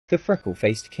The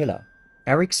freckle-faced killer,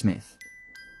 Eric Smith.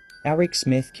 Eric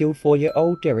Smith killed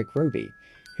 4-year-old Derek Roby,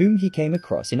 whom he came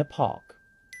across in a park.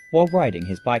 While riding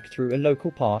his bike through a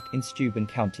local park in Steuben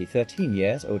County,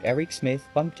 13-year-old Eric Smith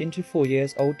bumped into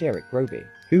 4-year-old Derek Roby,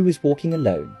 who was walking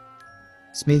alone.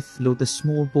 Smith lured the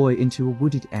small boy into a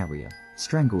wooded area,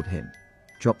 strangled him,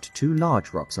 dropped 2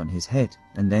 large rocks on his head,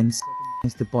 and then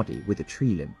sliced the body with a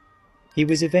tree limb. He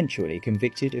was eventually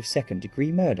convicted of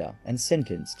second-degree murder and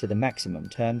sentenced to the maximum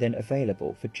term then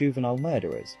available for juvenile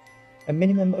murderers, a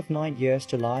minimum of 9 years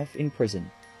to life in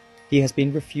prison. He has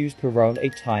been refused parole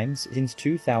 8 times since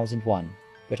 2001,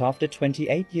 but after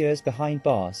 28 years behind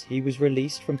bars he was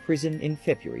released from prison in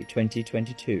February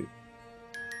 2022.